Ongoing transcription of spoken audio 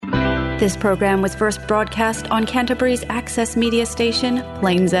This program was first broadcast on Canterbury's access media station,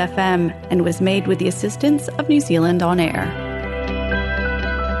 Plains FM, and was made with the assistance of New Zealand On Air.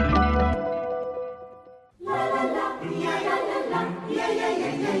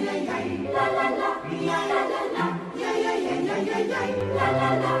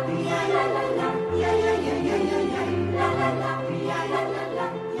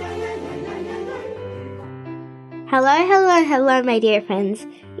 Hello, my dear friends.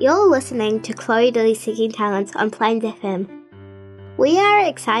 You're listening to Chloe Dilly Seeking Talents on Plains FM. We are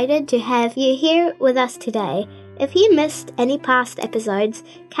excited to have you here with us today. If you missed any past episodes,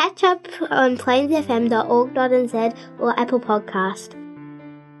 catch up on plainsfm.org.nz or Apple Podcast.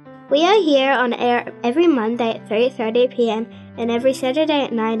 We are here on air every Monday at 3:30 p.m. and every Saturday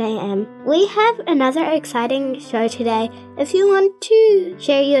at 9 a.m. We have another exciting show today. If you want to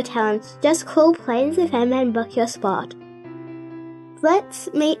share your talents, just call Plains FM and book your spot.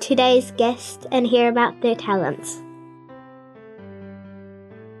 Let's meet today's guest and hear about their talents.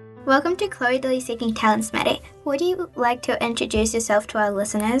 Welcome to Chloe Dilly Seeking Talents, Maddie. Would you like to introduce yourself to our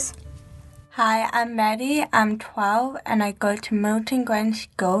listeners? Hi, I'm Maddie. I'm 12 and I go to Milton Grange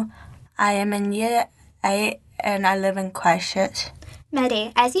School. I am in Year 8 and I live in Christchurch.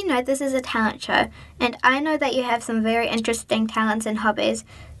 Maddie, as you know, this is a talent show, and I know that you have some very interesting talents and hobbies.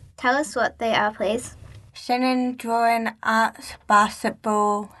 Tell us what they are, please. Singing, drawing, arts,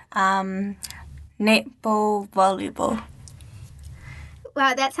 basketball, netball, volleyball.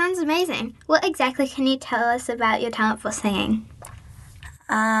 Wow, that sounds amazing. What exactly can you tell us about your talent for singing?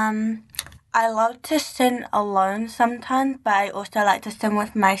 I love to sing alone sometimes, but I also like to sing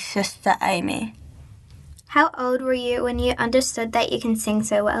with my sister Amy. How old were you when you understood that you can sing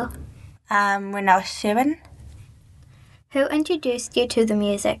so well? When I was 7. Who introduced you to the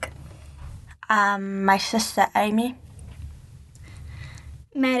music? My sister Amy.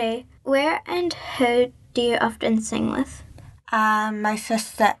 Maddie, where and who do you often sing with? My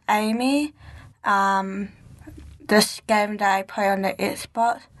sister Amy. This game that I play on the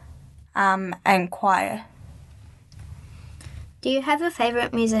Xbox. And choir. Do you have a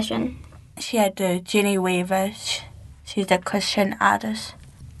favourite musician? I do. Jenny Weaver. She's a Christian artist.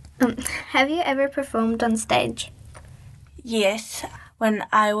 Have you ever performed on stage? Yes. When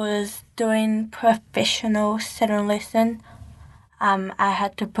I was doing professional singing lesson, I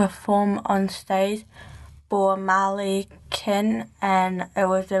had to perform on stage for Marley King, and it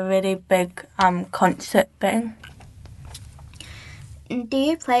was a really big concert thing. Do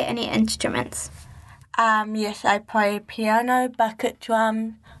you play any instruments? Yes, I play piano, bucket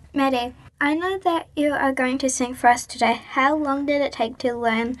drum. Maddie, I know that you are going to sing for us today. How long did it take to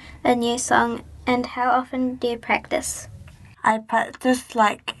learn a new song, and how often do you practice? I practice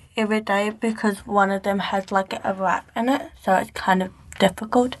every day because one of them has a rap in it, so it's kind of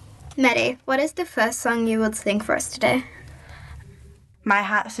difficult. Maddie, what is the first song you would sing for us today? My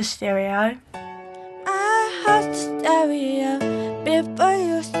Heart's a Stereo. My heart's a stereo. Before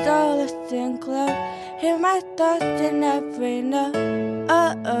you start listening close, hear my thoughts in every note.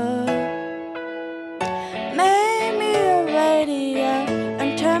 Make me a radio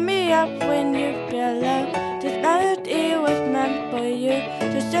and turn me up when you feel low. This melody was meant for you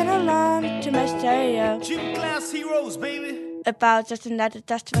to sing along to my stereo. Gym class heroes, baby. About just another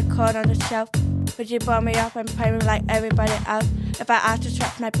dust record on the shelf. Would you blow me up and play me like everybody else? If I asked to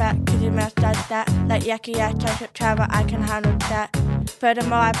stretch my back, could you master that? Like yucky yak, trip travel, I can handle that.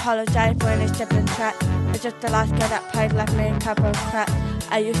 Furthermore, I apologize for any sibling track. It's just the last girl that played left me a couple of cracks.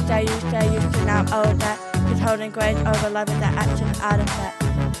 I used to, now I'm older. Cause holding grades over loving the action out of that.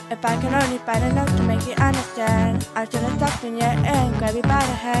 If I can only find a note to make you understand, I should have stuck in your ear and grab you by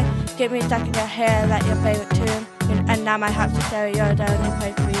the hand. Get me stuck in your hair like your favorite tune. And now my heart's a stereo, the only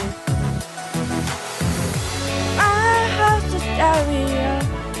place for you. My heart's a stereo.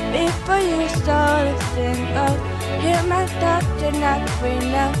 Before you start to sing, hear my thoughts in every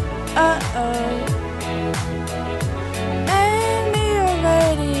note. Make me a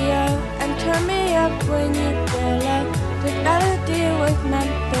radio and turn me up when you feel low. This melody was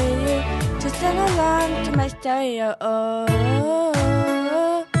meant for you to sing along to my stereo.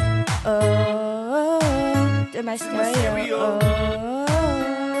 To my stereo.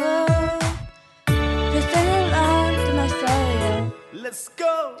 To sing along to my stereo. Let's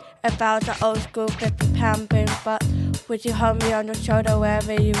go. About the old school 50-pound boom box. Would you hold me on your shoulder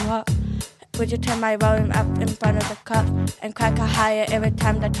wherever you walk? Would you turn my volume up in front of the cup and crack a higher every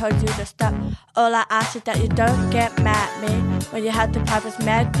time I told you to stop? All I ask is that you don't get mad at me when you have to purpose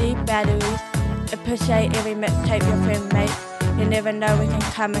mad deep batteries. Appreciate every mixtape your friend makes. You never know we can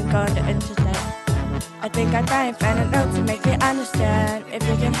come and go on the interstate. I think I'd find a note to make you understand. If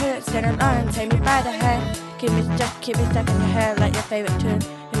you can hear it, sing turn it on and take me by the hand. Keep me stuck in your hair like your favorite tune.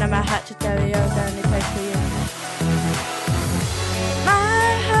 You know my heart's a stereo, the only place for you.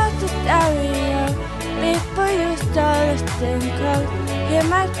 My heart's a stereo. People used to listen close. Hear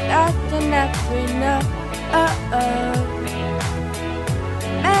my thoughts and every note.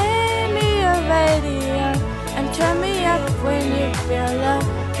 Make me a radio and turn me up when you feel low.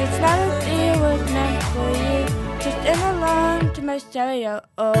 This melody was meant for you. Just sing along to my stereo.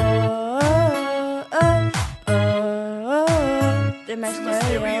 To my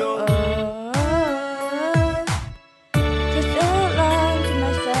stereo. Just sing along to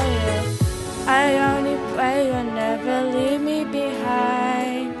my stereo. I only pray you'll never leave me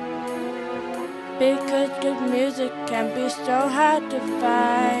behind, because good music can be so hard to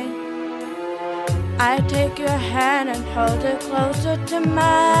find. I take your hand and hold it closer to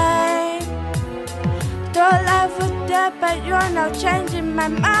mine. Thought life was dead, but you're now changing my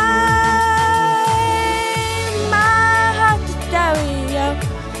mind. My heart's a stereo.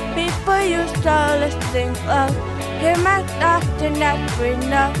 People used to listen close. Hear my thoughts in every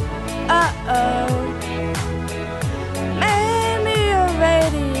note. Make me a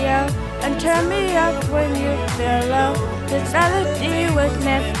radio and turn me up when you feel low. This melody was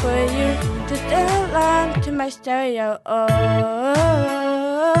meant for you. Just sing along to my stereo.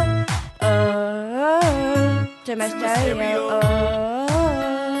 To my stereo.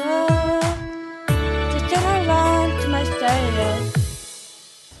 Just sing along to my stereo.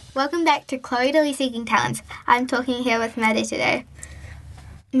 Welcome back to Cloydily Seeking Talents. I'm talking here with Maddie today.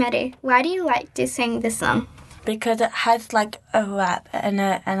 Maddie, why do you like to sing this song? Because it has like a rap in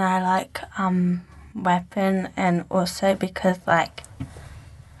it, and I like rapping, and also because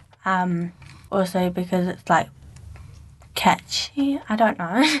it's like catchy. I don't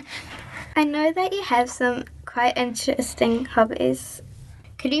know. I know that you have some quite interesting hobbies.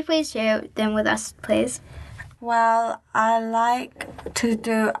 Could you please share them with us, please? Well, I like to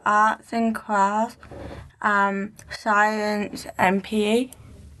do arts and crafts, science and PE.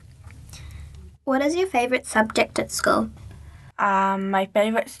 What is your favourite subject at school? My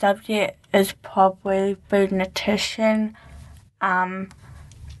favourite subject is probably food nutrition and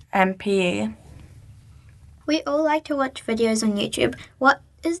PE. We all like to watch videos on YouTube. What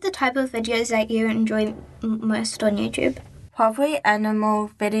is the type of videos that you enjoy most on YouTube? Probably animal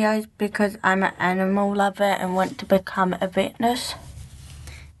videos, because I'm an animal lover and want to become a veterinarian.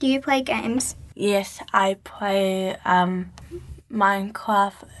 Do you play games? Yes, I play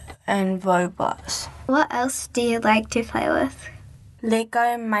Minecraft and Roblox. What else do you like to play with?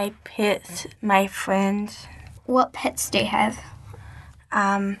 Lego, my pets, my friends. What pets do you have?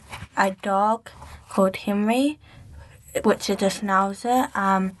 A dog called Henry, which is a schnauzer.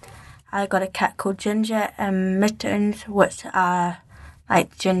 I got a cat called Ginger, and Mittens, which are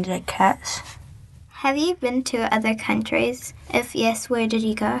like ginger cats. Have you been to other countries? If yes, where did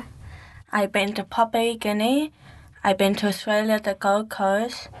you go? I've been to Papua New Guinea, I've been to Australia, the Gold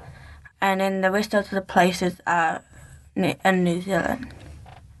Coast, and then the rest of the places are in New Zealand.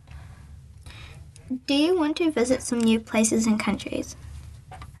 Do you want to visit some new places and countries?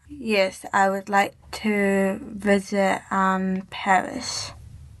 Yes, I would like to visit Paris.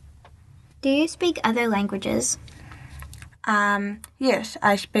 Do you speak other languages? Yes,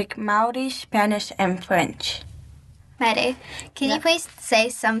 I speak Maori, Spanish, and French. Maddie, can you please say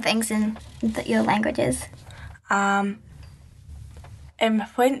some things in your languages? In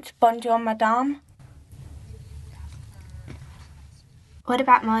French, bonjour madame. What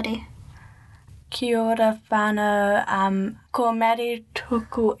about Māori? Kia ora whānau, ko Mary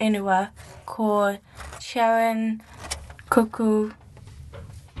tuku inua, ko Sharon kuku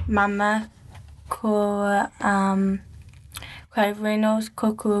mama, ko Craig Reynolds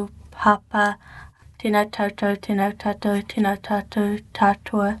kuku papa, tēnā tātou, tēnā tātou, tēnā tātou,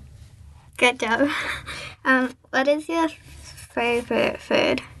 tātua. Good job. What is your favourite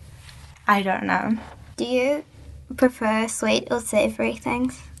food? I don't know. Do you prefer sweet or savoury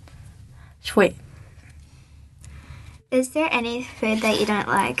things? Sweet. Is there any food that you don't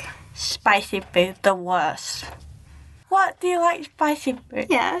like? Spicy food, the worst. What, do you like spicy food?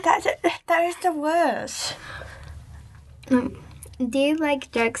 Yeah. That is the worst. Do you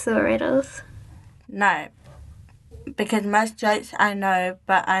like jokes or riddles? No. Because most jokes I know,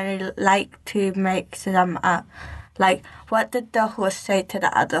 but I like to make them up. Like, what did the horse say to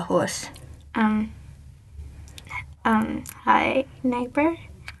the other horse? Hi, neighbour?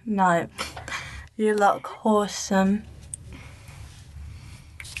 No. You look awesome.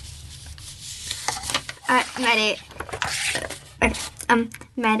 Maddie.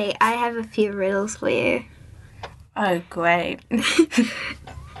 Maddie, I have a few riddles for you. Oh, great.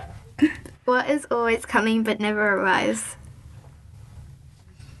 What is always coming but never arrives?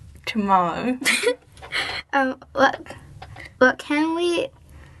 Tomorrow.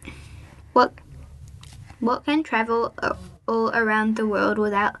 What can travel all around the world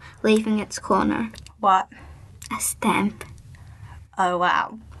without leaving its corner? What? A stamp. Oh,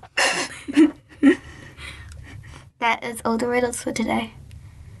 wow. That is all the riddles for today.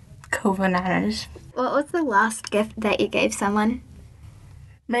 Cool bananas. What was the last gift that you gave someone?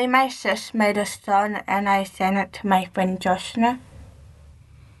 Me and my sis made a song and I sent it to my friend Joshna.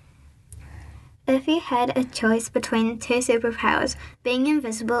 If you had a choice between two superpowers, being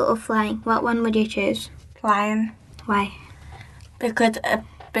invisible or flying, what one would you choose? Flying. Why? Because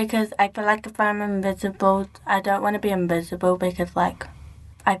I feel like if I'm invisible, I don't want to be invisible because, like,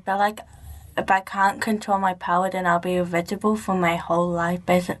 I feel like if I can't control my power, then I'll be invisible for my whole life,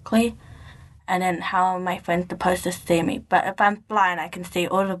 basically. And then how are my friends supposed to see me? But if I'm flying, I can see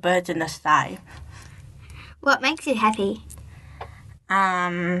all the birds in the sky. What makes you happy?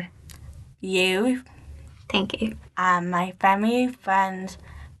 You, Thank you. my family, friends,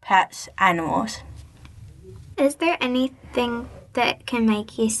 pets, animals. Is there anything that can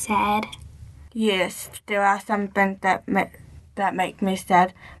make you sad? Yes, there are some things that make me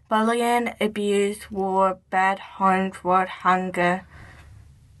sad. Bullying, abuse, war, bad homes, world hunger.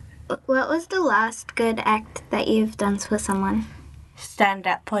 What was the last good act that you've done for someone? Stand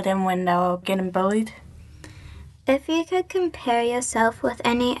up for them when they were getting bullied. If you could compare yourself with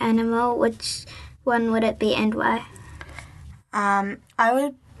any animal, which one would it be and why? I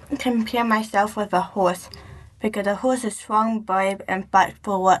would compare myself with a horse because a horse is strong, brave, and fights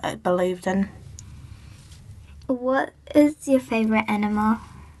for what it believes in. What is your favorite animal?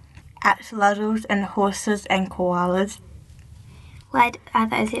 Axolotls and horses and koalas. Why are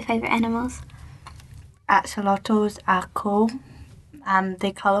those your favorite animals? Axolotls are cool.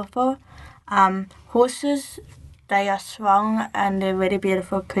 They're colourful. Horses, they are strong and they're really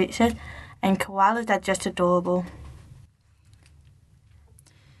beautiful creatures. And koalas are just adorable.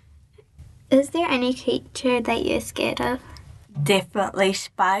 Is there any creature that you're scared of? Definitely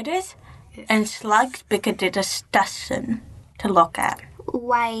spiders and slugs because they're disgusting to look at.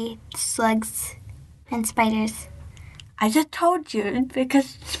 Why slugs and spiders? I just told you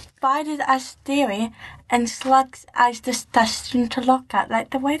because spiders are scary and slugs are disgusting to look at. Like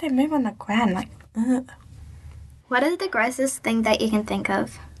the way they move on the ground, like, ugh. What is the grossest thing that you can think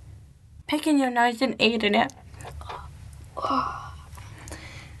of? Picking your nose and eating it.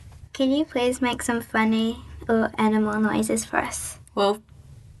 Can you please make some funny or animal noises for us? Well,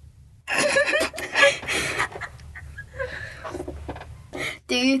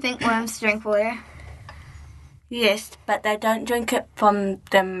 Do you think worms drink water? yes, but they don't drink it from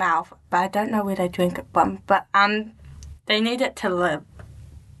their mouth. But I don't know where they drink it from. But they need it to live.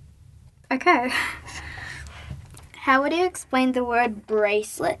 Okay. How would you explain the word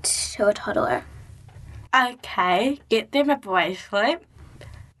bracelet to a toddler? Okay, get them a bracelet.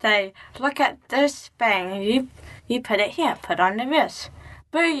 They look at this thing. You put it here. Put on the wrist.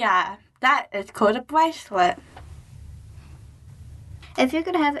 Booyah! That is called a bracelet. If you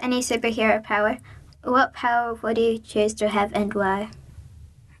could have any superhero power, what power would you choose to have and why?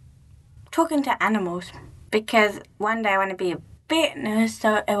 Talking to animals. Because one day I want to be a vet nurse,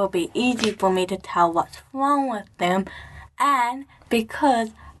 so it will be easy for me to tell what's wrong with them. And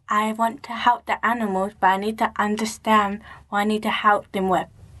because I want to help the animals, but I need to understand what I need to help them with.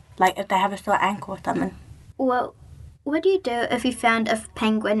 Like if they have a sore ankle or something. What would you do if you found a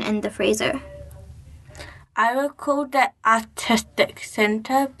penguin in the freezer? I would call the artistic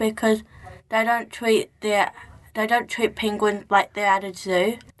center because they don't treat penguins like they're at a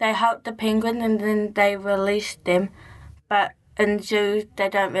zoo. They help the penguins and then they release them. But in zoos, they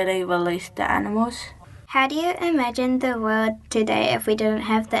don't really release the animals. How do you imagine the world today if we didn't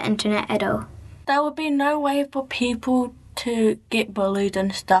have the internet at all? There would be no way for people to get bullied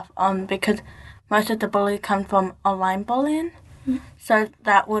and stuff because most of the bullying comes from online bullying. So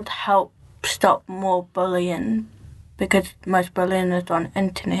that would help stop more bullying because most bullying is on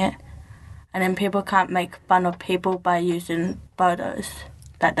internet. And then people can't make fun of people by using photos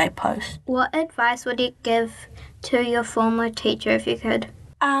that they post. What advice would you give to your former teacher if you could?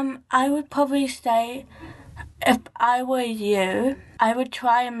 I would probably say if I were you, I would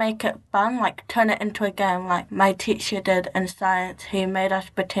try and make it fun, like turn it into a game like my teacher did in science. He made us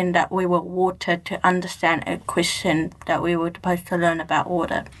pretend that we were water to understand a question that we were supposed to learn about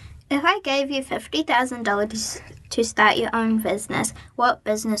water. If I gave you $50,000 to start your own business, what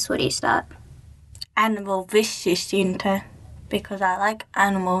business would you start? Animal rescue center because I like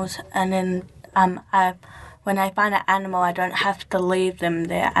animals, and then I when I find an animal, I don't have to leave them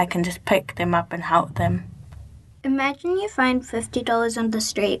there. I can just pick them up and help them. Imagine you find $50 on the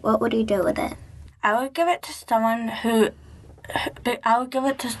street. What would you do with it? I would give it to someone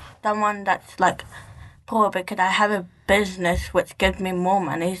that's like poor, because I have a business which gives me more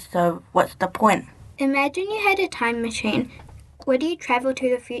money, so what's the point? Imagine you had a time machine. Would you travel to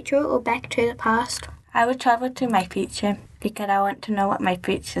the future or back to the past? I would travel to my future because I want to know what my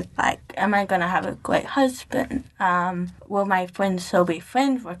future's like. Am I going to have a great husband? Will my friends still be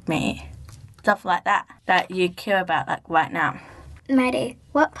friends with me? Stuff like that you care about like right now. Maddie,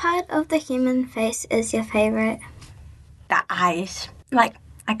 what part of the human face is your favourite? The eyes. Like,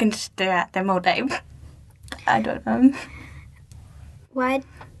 I can stare at them all day. I don't know. Why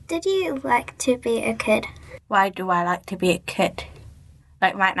did you like to be a kid? Why do I like to be a kid?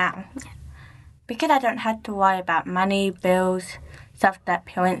 Like right now? Because I don't have to worry about money, bills, stuff that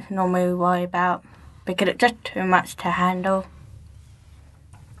parents normally worry about. Because it's just too much to handle.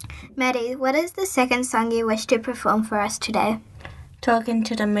 Maddie, what is the second song you wish to perform for us today? Talking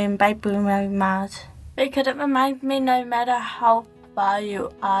to the Moon by Bruno Mars. Because it reminds me no matter how far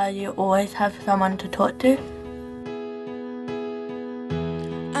you are, you always have someone to talk to.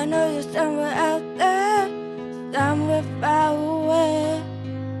 I know you're somewhere out there, somewhere far away.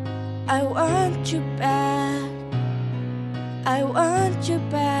 I want you back, I want you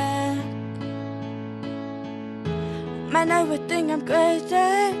back. Man, I would think I'm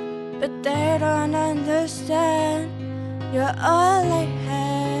crazy, but they don't understand. You're all I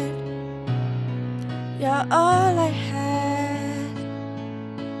had, you're all I had.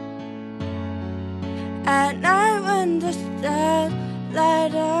 And I understand.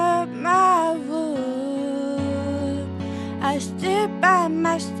 Light up my room. I sit by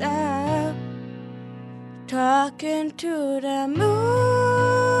myself, talking to the moon,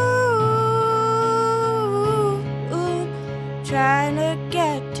 trying to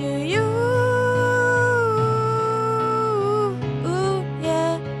get to you,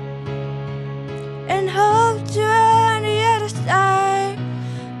 yeah, and hold you on the other side,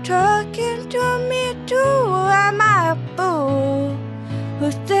 talking to me too. Am I a fool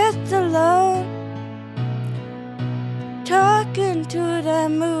who sits alone, talking to the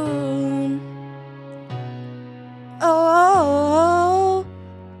moon? Oh,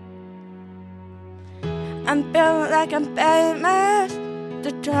 I'm feeling like I'm famous,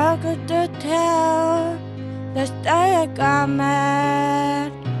 the talk of the town. Let's say I got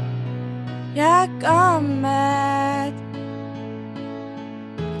mad, yeah, I got mad.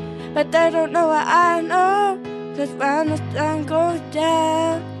 But they don't know what I know. 'Cause when the sun goes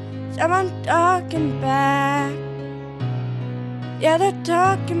down, someone's talking back. Yeah, they're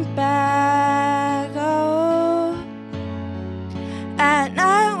talking back. Oh, and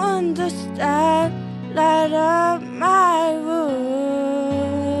I understand. Light up my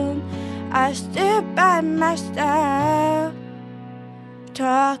room. I sit by myself,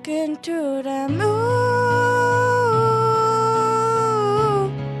 talking to the moon,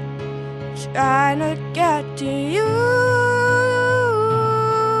 trying to get to you,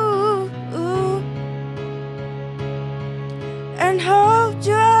 and hold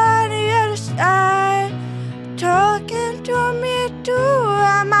you on the other side, talking to me too.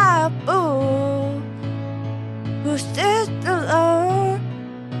 Am I a fool who sits alone,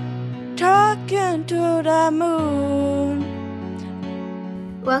 talking to the moon?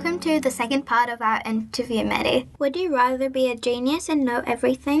 Welcome to the second part of our interview, Maddie. Would you rather be a genius and know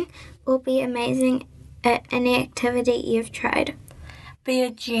everything, or be amazing at any activity you've tried? Be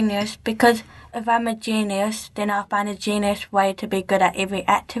a genius, because if I'm a genius, then I'll find a genius way to be good at every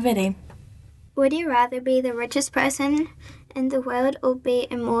activity. Would you rather be the richest person in the world or be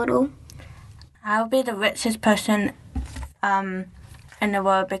immortal? I'll be the richest person in the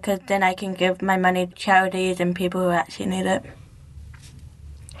world, because then I can give my money to charities and people who actually need it.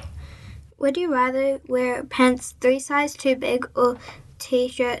 Would you rather wear pants 3 sizes too big or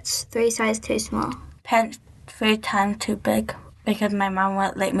t-shirts 3 sizes too small? Pants 3 times too big, because my mum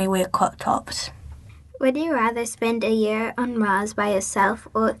won't let me wear crop tops. Would you rather spend a year on Mars by yourself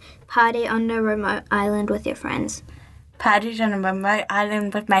or party on a remote island with your friends? Parties on a remote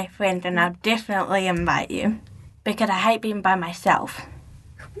island with my friends, and I'll definitely invite you, because I hate being by myself.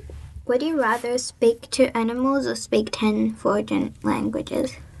 Would you rather speak to animals or speak 10 foreign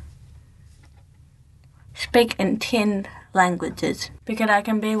languages? Speak in 10 languages, because I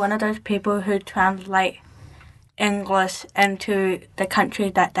can be one of those people who translate English into the country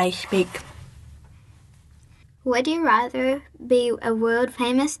that they speak. Would you rather be a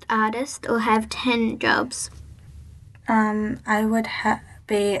world-famous artist or have 10 jobs? I would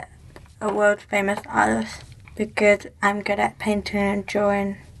be a world-famous artist. because I'm good at painting and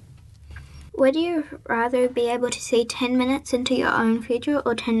drawing. Would you rather be able to see 10 minutes into your own future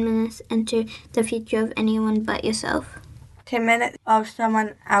or 10 minutes into the future of anyone but yourself? 10 minutes of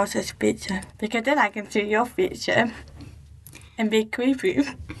someone else's future, because then I can see your future and be creepy.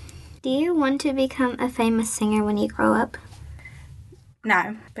 Do you want to become a famous singer when you grow up?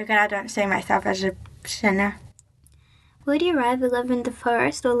 No, because I don't see myself as a singer. Would you rather live in the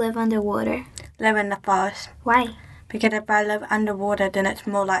forest or live underwater? Live in the forest. Why? Because if I live underwater, then it's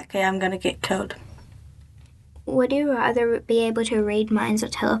more likely I'm going to get killed. Would you rather be able to read minds or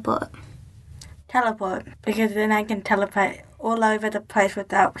teleport? Teleport, because then I can teleport all over the place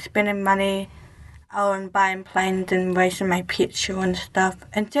without spending money on buying planes and racing my petrol and stuff,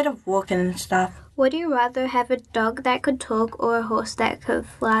 instead of walking and stuff. Would you rather have a dog that could talk or a horse that could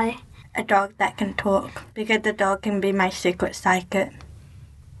fly? A dog that can talk, because the dog can be my secret psychic.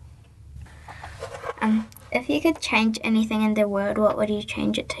 If you could change anything in the world, what would you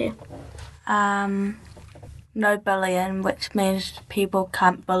change it to? No bullying, which means people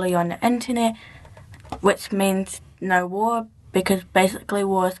can't bully on the internet, which means no war, because basically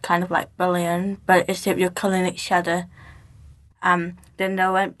war is kind of like bullying, but except you're killing each other. Then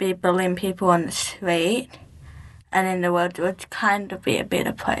there won't be bullying people on the street, and then the world would kind of be a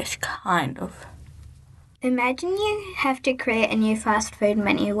better place, kind of. Imagine you have to create a new fast food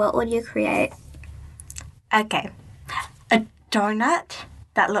menu. What would you create? Okay, a donut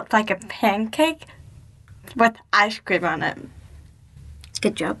that looks like a pancake with ice cream on it.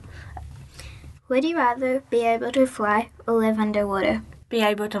 Good job. Would you rather be able to fly or live underwater? Be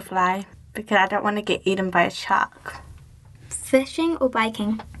able to fly, because I don't want to get eaten by a shark. Fishing or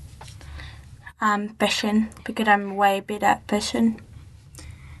biking? Fishing, because I'm way better at fishing.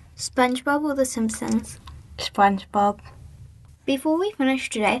 SpongeBob or The Simpsons? SpongeBob. Before we finish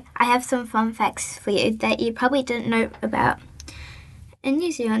today, I have some fun facts for you that you probably didn't know about. In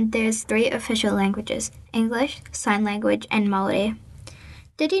New Zealand, there's 3 official languages: English, Sign Language, and Māori.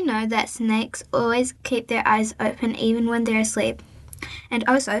 Did you know that snakes always keep their eyes open even when they're asleep? And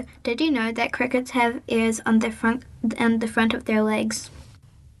also, did you know that crickets have ears on the front of their legs?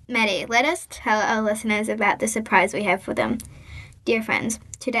 Maddie, let us tell our listeners about the surprise we have for them. Dear friends,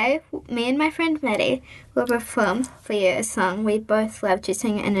 today me and my friend Maddie will perform for you a song we both love to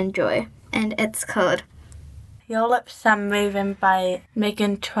sing and enjoy, and it's called Your Lips Are Moving by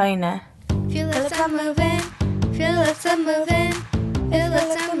Meghan Trainor. Feel lips are moving, feel lips are moving, feel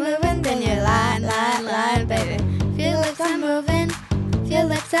lips are moving, then you're lying, baby. Feel lips are moving, feel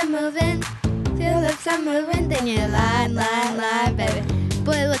lips are moving, feel lips are moving, then you're lying, baby.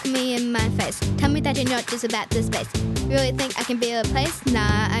 Boy, look me in my face. Tell me that you're not just about this space. Really think I can be a place?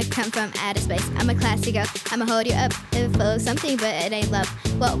 Nah, I come from outer space. I'm a classy girl. I'ma hold you up. It's full of something, but it ain't love.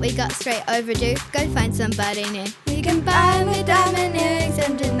 What we got straight overdue. Go find somebody new. You can buy me diamond earrings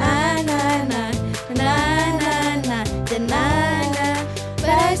and deny, but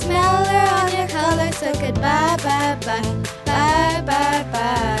I smell her on your collar, so goodbye, bye.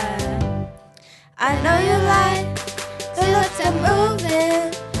 I know you lie. The lips are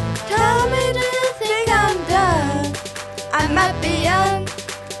moving. Tell me, do you think I'm dumb? I might be young,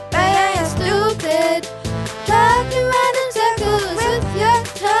 but I ain't stupid. Talking round in circles with your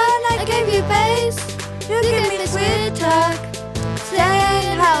tongue. I gave you bass, you give me the sweet talk,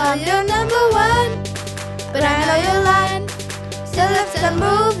 saying how you're number one. But I know you're lying. Still lips are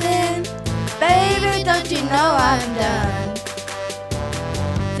moving. Baby, don't you know I'm done?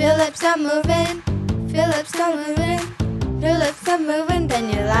 Feel lips are moving. Feel lips are moving. Feel lips are moving, then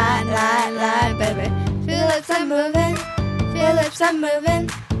you lie, baby. Feel lips are moving, feel lips are moving,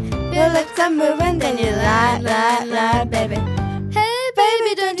 feel lips are moving, then you lie, baby. Hey,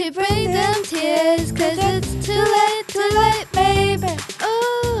 baby, don't you bring them tears, 'cause it's too late, baby.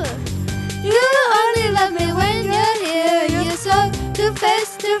 Ooh, you only love me when you're here. You're so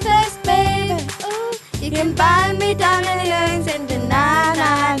two-faced, baby. Ooh, you can buy me diamond earrings and deny.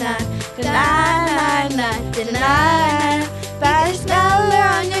 But I smell her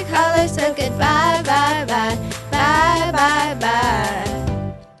on your collar, so goodbye, bye.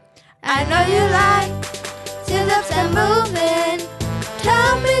 I know you lie, your lips are moving.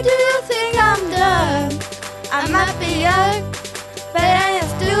 Tell me, do you think I'm dumb? I might be young, but I am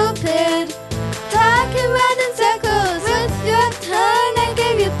stupid. Talking round in circles with your tongue. I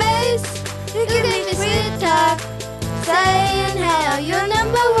gave you bass, you give me the sweet talk, saying how you're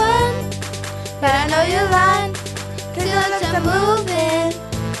number one. But I know you're lying, 'cause your lips are moving.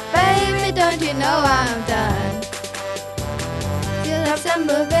 Baby, don't you know I'm done? Your lips are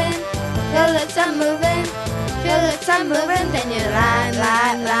moving, your lips are moving, your lips are moving, then you're lying,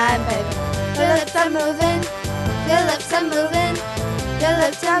 baby. Your lips are moving, Your lips are moving, your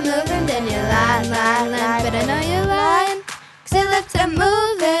lips are moving, then you're lying, but I know you're lying, 'cause your lips are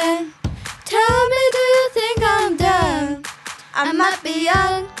moving. Tell me, do you think I'm dumb? I might be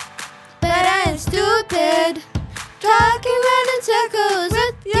young, but I ain't stupid. Talking round in circles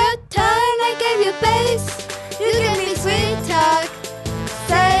with your tongue. I gave you bass, you give me sweet talk,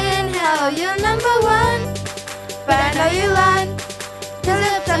 saying how you're number one, but I know you're lying, 'cause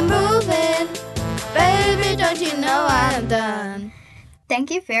lips are moving. Baby, don't you know I'm done?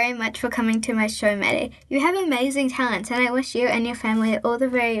 Thank you very much for coming to my show, Maddie. You have amazing talents, and I wish you and your family all the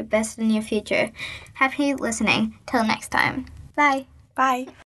very best in your future. Happy listening. Till next time. Bye. Bye.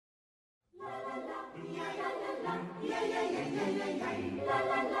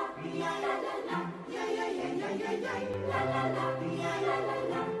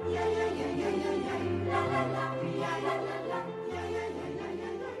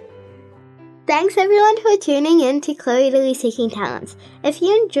 Thanks everyone for tuning in to Cloydily Seeking Talents. If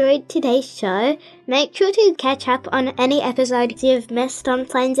you enjoyed today's show, make sure to catch up on any episodes you've missed on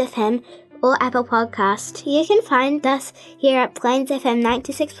Plains FM or Apple Podcast. You can find us here at Plains FM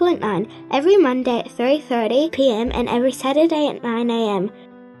 96.9 every Monday at 3:30 p.m. and every Saturday at 9 a.m.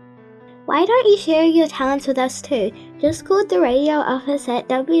 Why don't you share your talents with us too? Just call the radio office at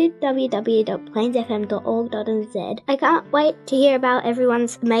www.plainsfm.org.nz. I can't wait to hear about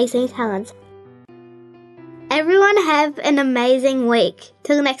everyone's amazing talents. Everyone have an amazing week.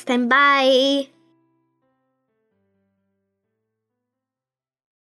 Till next time, bye!